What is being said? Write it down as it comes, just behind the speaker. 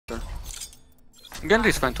Genji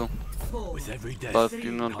is fine too. But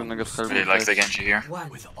you're not gonna get help. Really like the Genji here.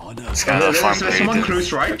 It's kind There's of farm someone play.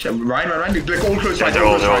 close right. Ryan. Like all close Yeah, right. they're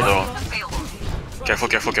all. Careful.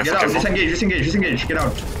 Get out. Disengage. Get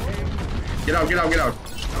out. Get out.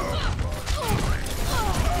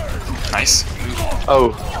 Nice. Oh.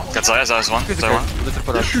 Got Zaya's one. Just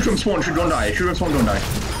shoot from spawn. Don't die.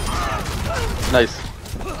 Nice.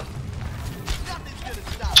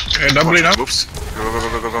 Double it up. Oops.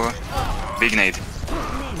 Go. Big nade.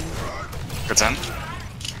 Got 10.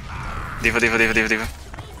 Diva.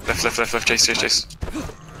 Left. Chase.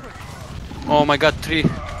 Oh my god, 3.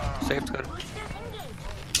 Saved her.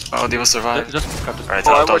 Oh, Diva survived. Just cut it. Alright,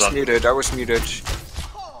 Oh, I out. was muted.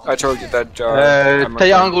 I told you that.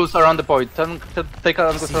 Take angles around the point. Take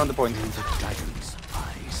angles around the point.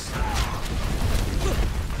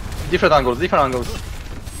 Different angles. Diva's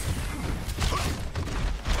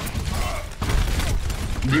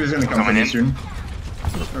gonna come Coming in. soon.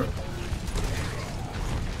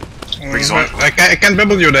 Brig's one. I can't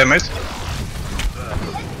W them, mate.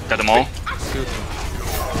 Got them all.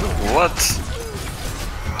 What?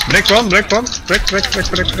 Break one. Break.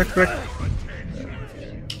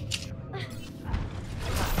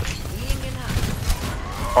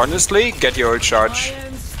 Honestly, get your old charge.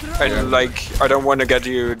 And like, I don't want to get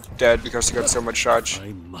you dead because you got so much charge.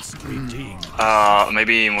 Maybe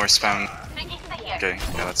more spam. Okay,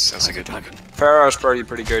 yeah, that's a good one. Pharah's probably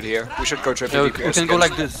pretty good here. We should go triple Yeah, DPS. we can go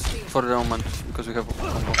like this for the moment because we have a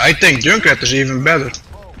combo. I think Junkrat is even better.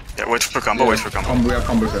 Yeah, wait for combo. We have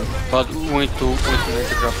combos there. But we need to make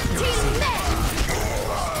the grab.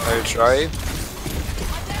 I'll try.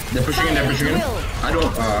 They're pushing in. I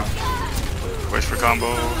don't. Wait for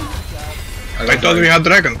combo. I thought we had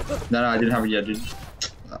Dragon. No, I didn't have it yet, dude.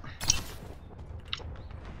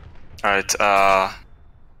 Alright,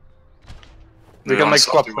 We can make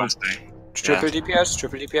swap. Triple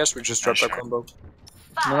DPS, we just dropped our combo.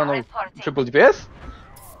 No. Triple DPS?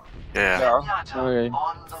 Yeah. Okay.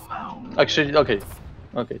 Actually, okay.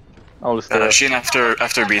 I will stay. Shin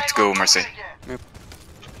after beat, go Mercy.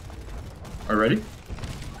 Are you ready?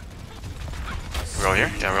 We're all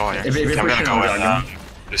here? Yeah, we're all here. If I'm gonna pushing go on and Dragon.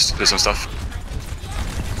 just do some stuff.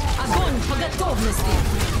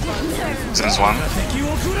 Zen's one.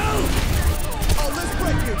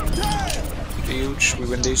 Huge, we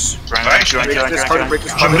win these. Rank. Break this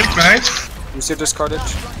Some Brig behind. You see this cottage?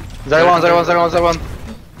 0-1.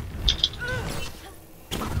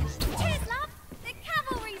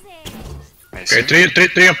 Nice. Okay,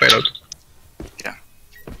 3 on payload. Yeah.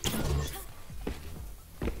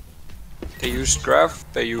 They used Graph,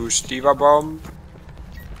 they used Diva Bomb.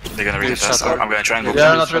 They're gonna really test. I'm gonna try and go. They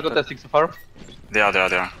are not record testing so far. They are.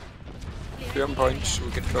 3 on points,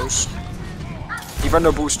 we get close. Diva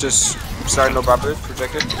no boost is sorry, no bubble,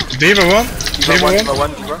 protected. Diva 1. Diva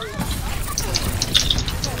 1.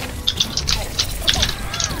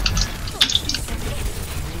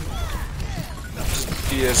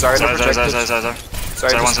 The Zyra protected.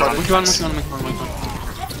 Zyra discarded. Which one?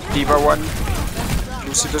 Diva 1.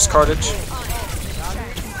 Lucy discarded.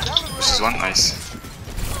 This is one, nice.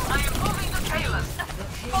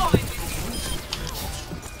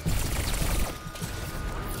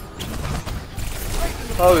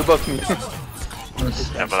 Oh, you blocked me.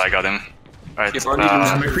 Yeah, but I got him. Alright, If only We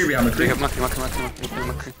have McCree. We have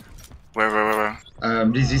Maki. where?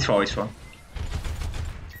 He's far.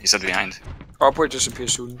 He said behind. Upward disappear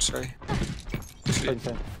soon, sorry. Okay,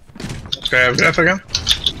 I have Graph again.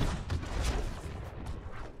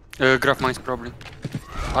 Graph mines probably.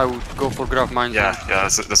 I would go for graph mines. Yeah,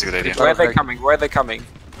 that's a good idea. Where are they coming?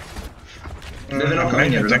 They're not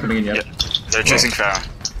coming in yet. Yeah, they're chasing Farah.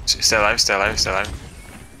 Stay alive.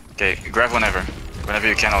 Okay, grab whenever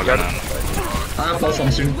you can. I'll go down. I'll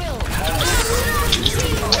platform soon.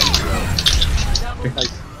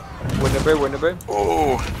 Winnable.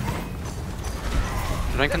 Oh,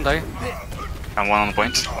 Rank can die. I'm 1 on the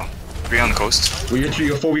point. 3 on the coast. Will you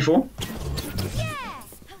 4v4?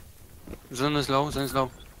 Zen is low.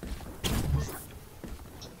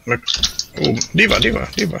 Look. Oh, Diva. They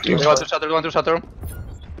want to shatter.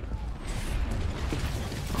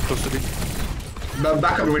 Close to B.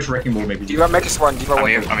 Back up and wait for Wrecking Ball maybe. Diva Max 1, Diva 1.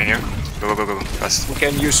 I'm in here. Go. Fast. We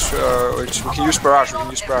can use Barrage,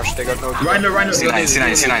 they got no Diva. Rhino.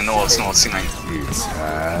 C9. No ults, C9.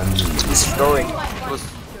 He's throwing.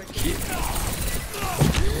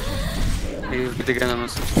 He'll be the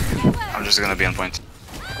Grenade. I'm just gonna be on point.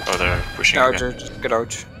 Oh, they're pushing No, again. just get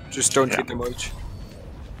out. Just don't hit them out.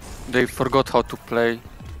 They forgot how to play.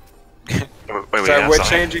 Wait, So yeah, we're sorry.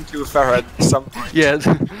 changing to Farad. Yeah,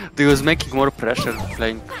 they was making more pressure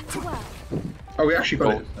playing. Oh, we actually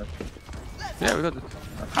got it. Yeah, we got it.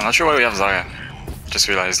 I'm not sure why we have Zarya. Just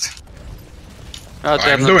realized. Ah, they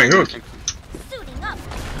I'm have not doing done good. anything.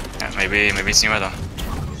 Yeah, maybe it's new then.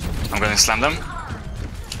 I'm gonna slam them.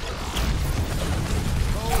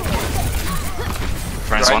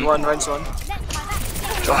 Ryan's Ryan one. Ryan's one.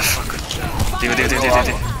 Oh fuck. Div.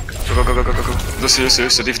 Go. Lucio.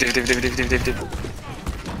 Div.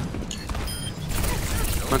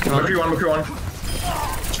 Monkey Mercury one. one.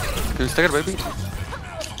 Can you stagger, baby?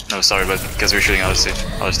 No, sorry, but because we're shooting other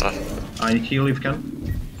stuff. I need heal if you can.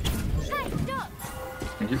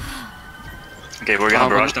 Thank you. Okay, we're gonna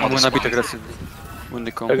barrage them I'm on the gonna beat spawn. aggressively when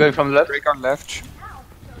they come. They're going from left. Break on left.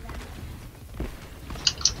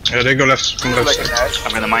 Yeah, they go left from left Like an side. edge.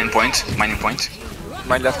 I'm gonna mining point.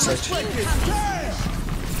 My left side.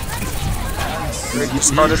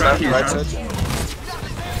 Discarded left, right side.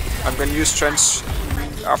 I'm gonna use trends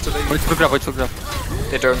after they. Wait for grab.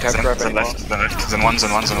 They don't have grab Then anymore. left. Then one.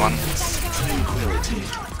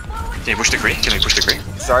 Can you push the Kree?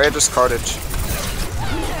 Zarya discarded.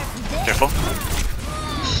 Careful.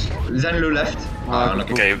 Zenlu left.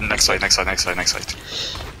 Lucky. Okay, next side.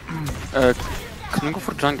 Can you go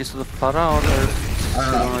for Junk instead of Pharah or?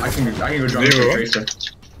 I can go jump Zero. to Tracer.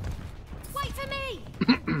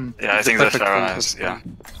 Yeah, I think that Pharah has. Yeah.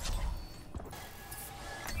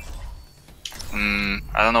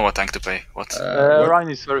 I don't know what tank to play. What? Ryan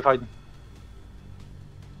is very fine.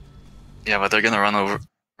 Yeah, but they're gonna run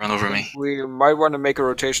over me. We might want to make a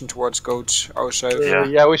rotation towards goats outside. Yeah.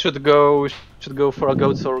 Yeah, we should go for a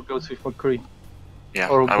goats or goats with McCree. Yeah.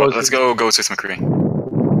 Or both. Let's go goats with McCree.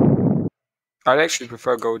 I'd actually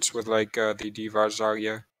prefer goats with like the D.Va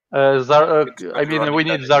Zarya. I mean, we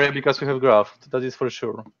need Zarya because we have Graph. That is for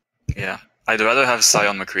sure. Yeah. I'd rather have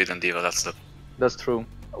Sion McCree than D.Va. That's true.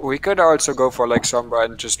 We could also go for like Sombra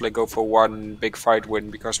and just like go for one big fight win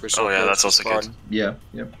because we're so Oh, yeah, close that's to also spawn. good. Yeah.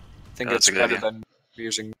 I think Yeah, it's that's a good better idea. than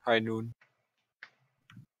using High Noon.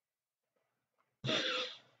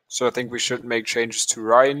 So I think we should make changes to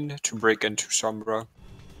Ryan, to Brig, and to Sombra.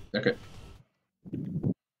 Okay.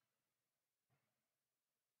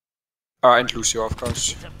 And Lucio, of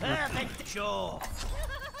course.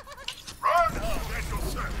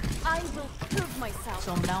 I will prove myself.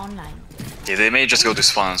 Sombra online. Yeah, they may just go to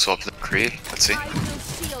spawn and swap the McCree. Let's see. I will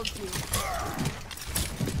shield you.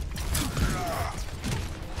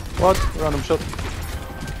 What? Random shot.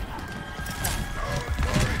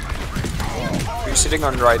 We're sitting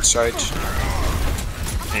on right side.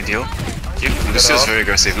 Any deal? Lucio's very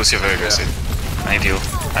aggressive. I need heal.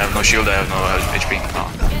 I have no shield. I have no HP. Oh.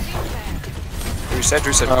 Reset,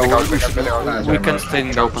 pick out. We can stay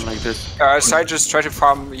in the open like this. Side, just try to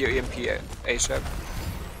farm your EMP ASAP.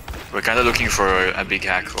 We're kind of looking for a big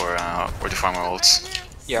hack or to farm our ults.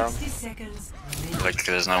 Yeah. Like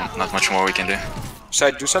there's not much more we can do.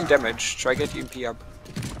 Side, do some damage. Try get EMP up.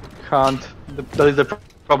 Can't. That is the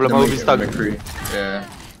problem. I will be stuck. McCree. Yeah.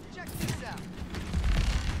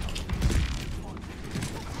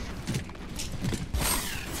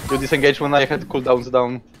 You disengaged when I had cooldowns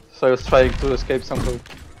down, so I was trying to escape somehow.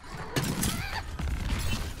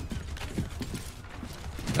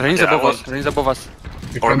 Rain's Yeah, above us.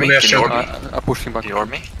 Or me? Can you orb me? I push him back. Can you orb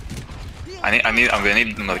me? I'm gonna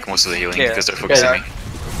need like most of the healing Yeah. because they're focusing Yeah. me.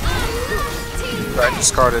 Ryan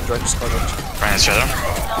discarded. Ryan is shadow.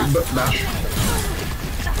 Bash.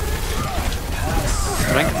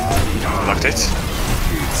 Rank. Locked it.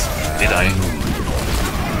 Did I?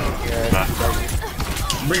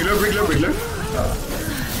 Brig low.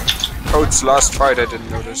 Oh, it's last fight, I didn't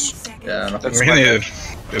notice. Yeah, nothing. That's We my need bad. it.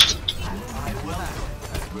 Good.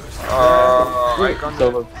 I got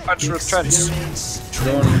So, touch with trends.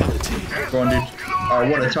 Go on,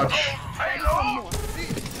 dude. What a touch.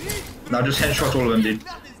 Now just headshot all of them, dude.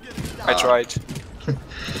 I tried.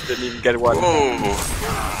 Didn't even get one.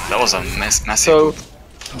 Oh, that was a massive. so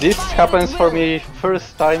this happens for me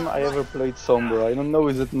first time I ever played Sombra. I don't know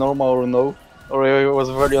is it normal or no, or I was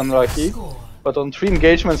very unlucky. But on 3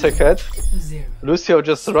 engagements I had, Lucio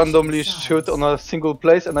just randomly shoot on a single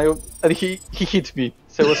place and he hit me.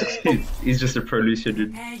 So I was He's just a pro Lucio,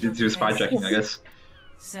 dude. He was spy checking, I guess.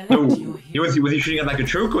 No, was he shooting at like a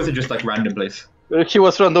choke or was it just like random place? he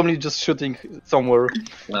was randomly just shooting somewhere.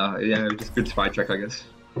 Yeah, just good spy check, I guess.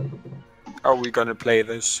 Are we gonna play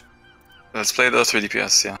this? Let's play the 3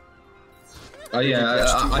 DPS, yeah.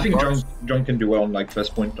 I think John can do well on like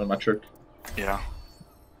first point on my choke. Yeah.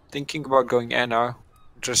 Thinking about going Anna.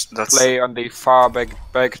 Just That's- play on the far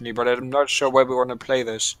balcony, but I'm not sure where we want to play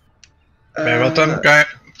this. What then, guy?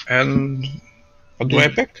 And what do I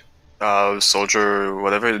pick? Soldier,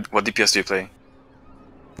 whatever. What DPS do you play?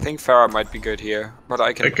 I think Pharah might be good here, but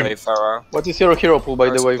I can Okay. play Pharah. What is your hero pool by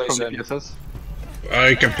the First way place from the in. PSS?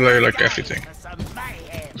 I can play like everything.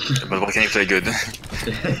 But what can you play good?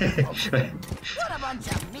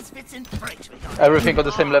 Everything on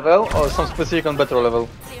the same level, or some specific on better level?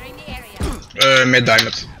 Mid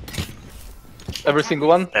diamond. Every single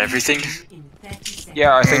one? Everything?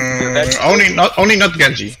 Yeah, I think that's Only not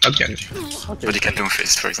Genji. Not Genji. But you can do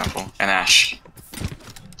Fist, for example, and Ash.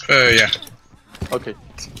 Yeah. Okay.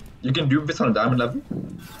 You can do this on a diamond level.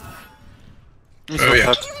 It's not yeah.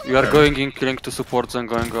 hard. You are going in, killing two supports and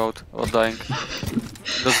going out, or dying.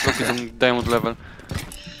 That's focus on diamond level.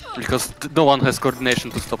 Because no one has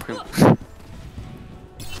coordination to stop him.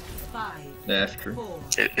 Yeah, that's true.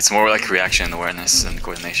 It's more like reaction awareness and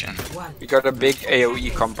coordination. we got a big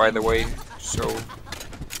AoE comp, by the way. So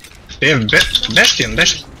They have Bastion.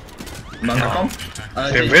 Manga comp.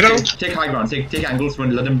 Widow? Take high ground. Take angles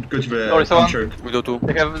when let them go to the Sorry, someone. choke. Widow 2.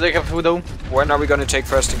 They have Widow. when are we gonna take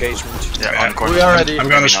first engagement? Yeah, on court. We are ready. I'm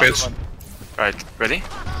gonna Maybe not. switch. Right, ready?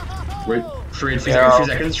 Wait, 3 Yeah.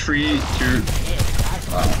 seconds. 3, 2.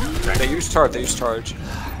 They used hard. They used hard.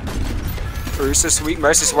 Bruce's weak.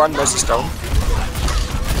 Mercy's one. Mercy's down.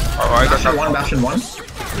 Alright, I Bastion got 1, Bastion 1.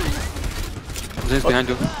 Zen's behind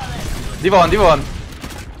you. Diva 1, Diva 1.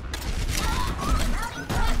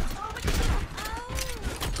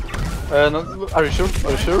 No, are you sure?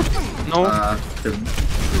 Are you sure? No,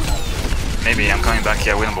 Maybe, I'm coming back.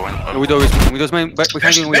 Yeah, Widow. Widow's main,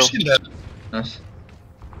 behind you, Widow. Bastion dead. Nice.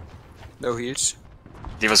 no heals.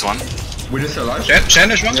 Diva's one. We're just alive.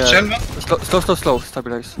 Shen is one. Yeah. Shen one. Slow,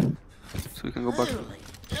 stabilize. So we can go back.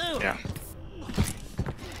 Yeah.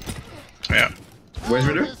 Yeah. Where's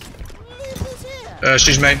Widow?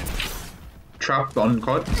 She's main. Trap on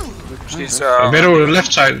COD. She's Widow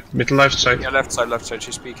left side. Mid left side. yeah, left side.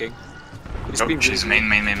 She's peeking. He's Oh, being she's main.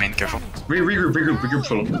 Careful. Regroup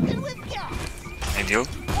solo. Ideal.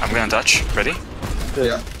 I'm gonna touch. Ready?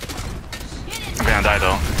 Yeah. I'm gonna die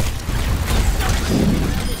though.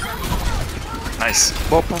 Nice.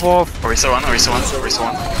 Pop. Orisa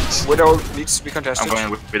one. Widow needs to be I'm contested. going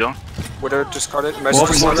with Widow. Widow discarded. One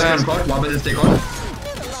Mercy minute discarded. on COD. 1 minute stay COD.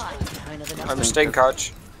 I'm staying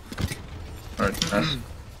couch. Alright, nice.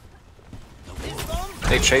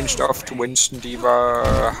 They changed off to Winston, Diva,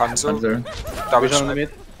 Hanzo. Hanzo. Double Vision on the snipe. mid.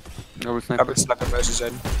 Double snipe. Double snipe and Mercy's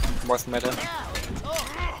in. Moth meta.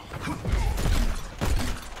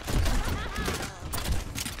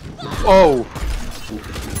 Oh!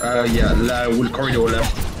 Yeah, corridor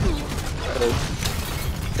left. I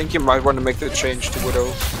think you might want to make the change to Widow.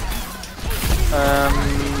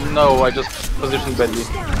 No, I just positioned badly.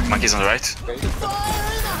 Monkey's on the right. Okay.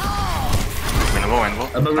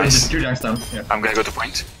 Winnable. Nice. Nice. 2 tanks down. Yeah. I'm gonna go to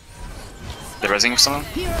point. They're resing with someone.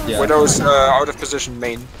 Yeah. Widow's out of position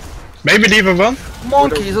main. Maybe Diva one.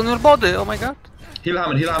 Monkey is on your body, oh my god. Heal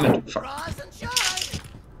Hammond. Fuck.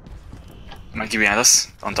 Monkey behind us.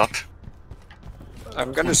 On top.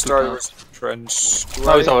 I'm gonna start with Trench.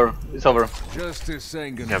 No, it's over. It's over.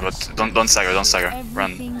 Yeah, but don't stagger.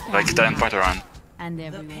 Run. Like the end part or run. And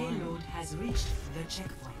everyone has reached the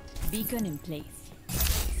checkpoint. Beacon in place.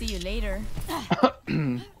 See you later.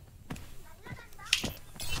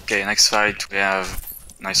 Okay, next fight we have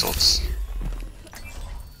nice ults.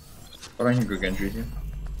 But I can go Genji here.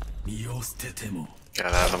 Yeah,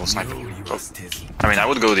 that double sniper. Oh. I mean, I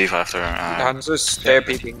would go Diva after. Hanzo's, they're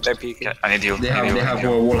peeking. Yeah, I need heal. They have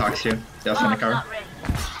wall hacks here. They have Sonic carry.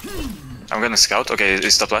 I'm gonna scout. Okay,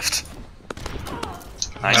 it's top left.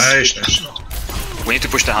 Nice. Nice. We need to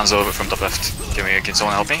push the Hanzo over from top left. Can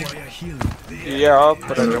someone help me? Yeah,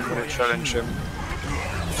 but I don't want to challenge him.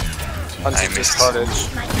 I Hanzo missed. discarded.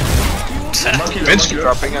 Monkey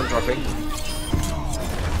low. I'm dropping.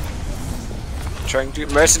 Trying to.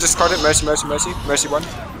 Mercy discarded. Mercy one.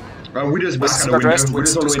 Widow's back Winston on the window. addressed,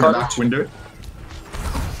 Widow's all the way in Winston the back window.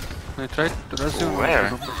 I tried to rest you. Where?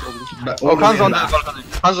 No problem. But Oh, all the way Hanzo in on the the back. balcony.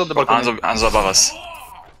 Hanzo on the balcony. Hanzo above us.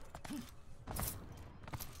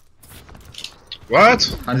 What?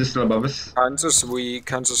 Hanzo's still above us. Hanzo's weak.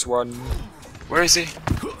 Hanzo's one. Where is he? Back.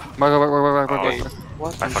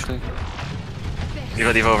 What? I fuck.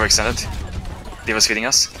 Diva overextended. Diva's feeding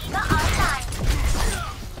us.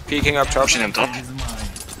 Peeking up top. Pushing him top.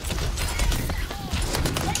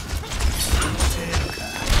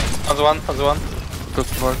 Hanzo one. Go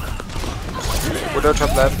to work. Widow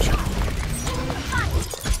top left.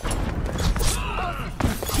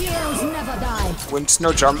 Heroes never die. Winston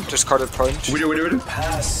no jump. Discarded point. Widow.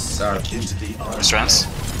 Sorry. Strands.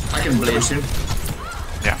 I can blade soon.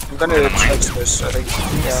 Yeah. I'm gonna check this. I think.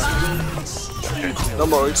 Yeah. No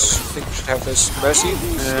more ults. I think we should have this. Mercy.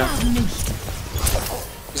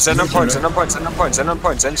 Zen on point.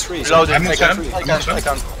 Zen 3. Reloading. I'm I on can't.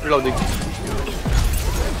 Zen. Reloading.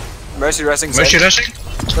 Mercy resing. Mercy Zen. rushing?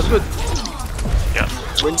 That's good. Yeah.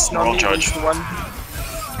 Winston Normal only. charge. Winston one.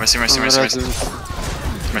 Mercy, mercy, mercy, mercy.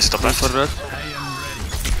 Mercy top left. For that.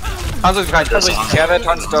 Hanzo is behind. Hanzo is Yeah, that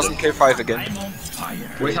Hanzo doesn't kill 5 again.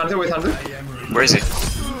 Wait, Hanzo, wait, Hanzo. Where is he?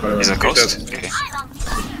 He's a ghost? Okay.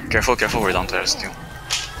 Careful, careful, we're down there still.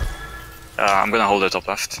 I'm gonna hold it top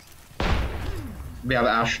left. We have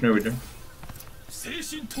Ash, no we don't.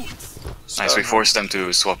 Nice, we forced them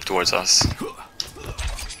to swap towards us.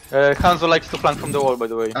 Hanzo likes to flank from the wall, by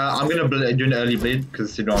the way. I'm gonna do an early bleed,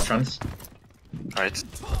 because you don't have chance. Alright.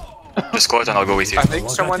 Just go out and I'll go with you. I think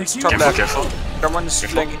someone's top Careful, left. careful. Someone's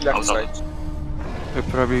flanking left Outside. side. We're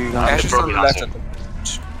probably gonna. Ash is on the probably left Hanzo. at the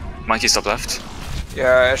moment. Monkey's top left.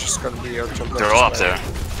 Yeah, Ash is gonna be on top left. They're all up as there.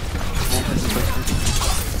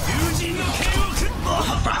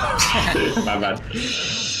 My bad.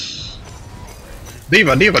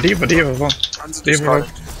 D.Va, D.Va, one. Hanzo D.Va. discarded.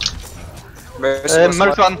 Mercy was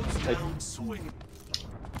Mercy one. one.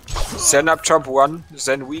 Zen up top 1.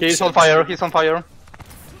 Zen weak. He's on fire. He's on fire.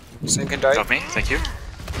 Zen can die. Top me, thank you.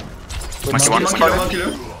 Monkey one, Monkey discarded. low, monkey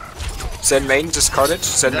low. Zen main discarded.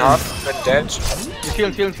 Zen half. Zen dead.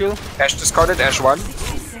 Heal. Ash discarded. Ash 1.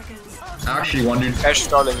 Actually, one dude. Ash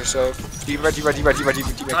stalling herself. D.Va.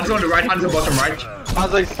 Hanzo on the right, Hanzo bottom right.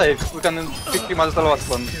 Hanzo is safe. We can pick him as the last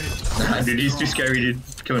one. Nah, dude, he's too scary, dude.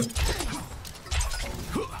 Kill him.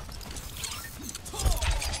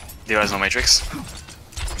 D.Va has no matrix.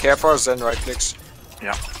 Careful, Zen right clicks.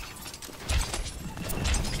 Yeah.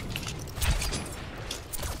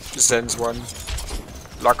 Zen's 1.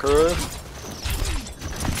 Locker.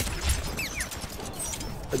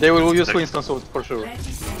 They will use Winston sword for sure.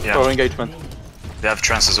 Yeah. For engagement. They have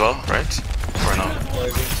trance as well, right? Or no?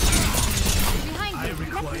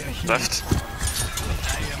 Left.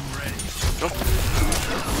 Go.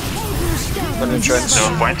 Gonna trench.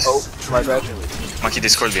 7 points. Oh, my bad. Monkey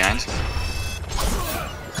Discord behind.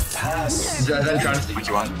 Then chance.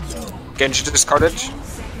 Monkey 1. Genji discarded.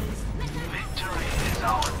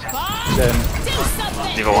 Then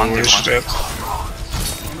D.Va 1, D.Va 1. Shit.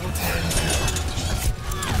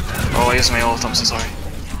 Oh, I used my ult, I'm so sorry.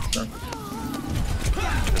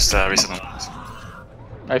 Just reset them.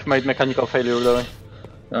 I've made mechanical failure there.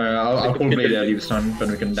 I'll pull blade early this time,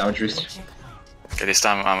 then we can damage boost. Okay, this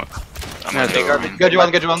time I'm Yeah, gonna they go got main. Get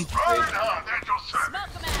you one.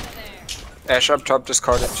 Ash up top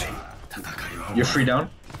discarded. You're free down?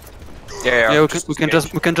 Yeah, Yeah, we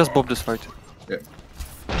can just bob this fight. Yeah.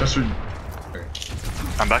 Just re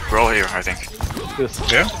I'm back, we're all here, I think. Yes.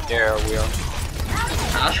 Yeah? Yeah, we are.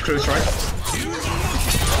 Ash, close right.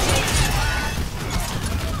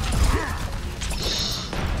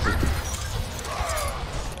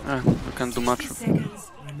 We can't do much.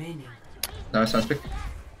 Seconds remaining. Nice, nice pick.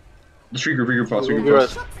 Just regroup fast, We'll be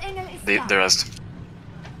regroup fast. right. The rest.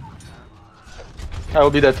 I will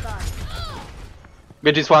be dead.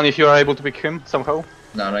 Get this one if you are able to pick him somehow.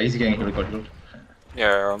 No, he's getting killed.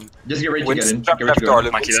 Yeah, Just get ready to get in. Winston jump Get ready left to go.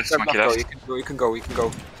 Olive. Monkey Winston left, jump monkey left. left. You can go.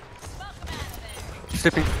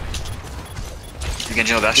 Slipping. You can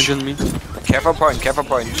Gino dash. Engine me. Careful point.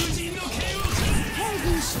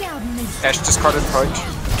 Ash discarded point.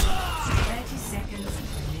 30 seconds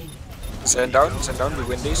remaining. Zen down, we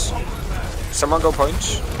win these. Someone go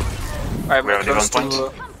point. I'm We already close won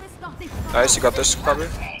to... Nice, you got this cover.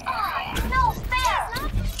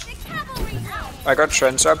 I got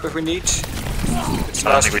trends up if we need. It's I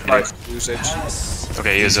don't last think we fight do. usage.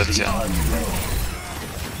 Okay, use it, yeah.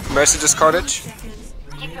 Mercy discarded.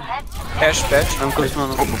 Ash dead. I'm close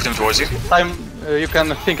now. Oh, moved him towards you. Time you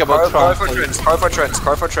can think about Call Trump. for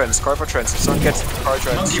trends. If someone gets call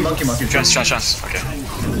trends. Monkey. Chance. Okay.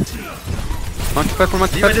 Monkey purple.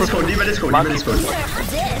 Leave a Discord.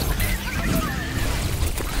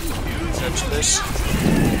 Search this.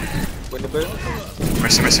 Winnable.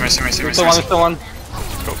 Mercy. Someone.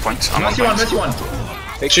 Go point. I'm on Mercy point.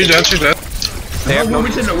 one. She's dead. They have no...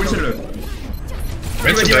 Winston low. Winston dead.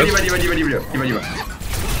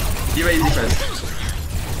 D.Va easy first.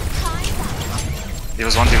 He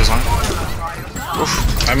was one.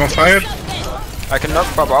 I'm on fire. I can knock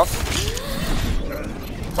Bob off.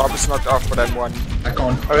 Bob is knocked off, but I'm one. I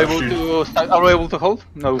can't. Are we able to hold?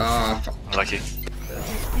 No. Fuck. Lucky.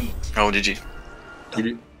 Oh, GG.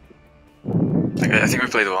 You I think we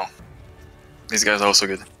played well. These guys are also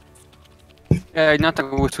good. Yeah, in attack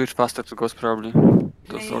we switch faster to Ghost probably.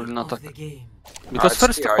 It was all in Player of attack. the game. Because it's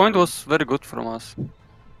first the point item. was very good from us.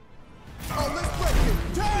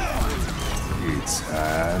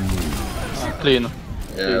 Clean.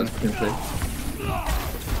 Yeah, clean play.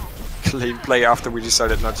 Clean play after we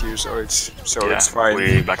decided not to use ults, so Yeah, it's fine.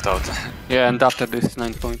 we backed out. Yeah, and after this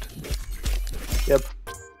 9 point. Yep.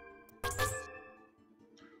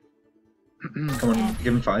 Come on,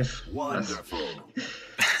 give him 5. Wonderful.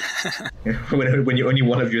 when only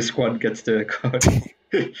one of your squad gets the card.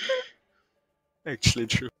 Actually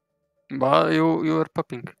true. But you were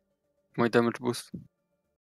popping my damage boost.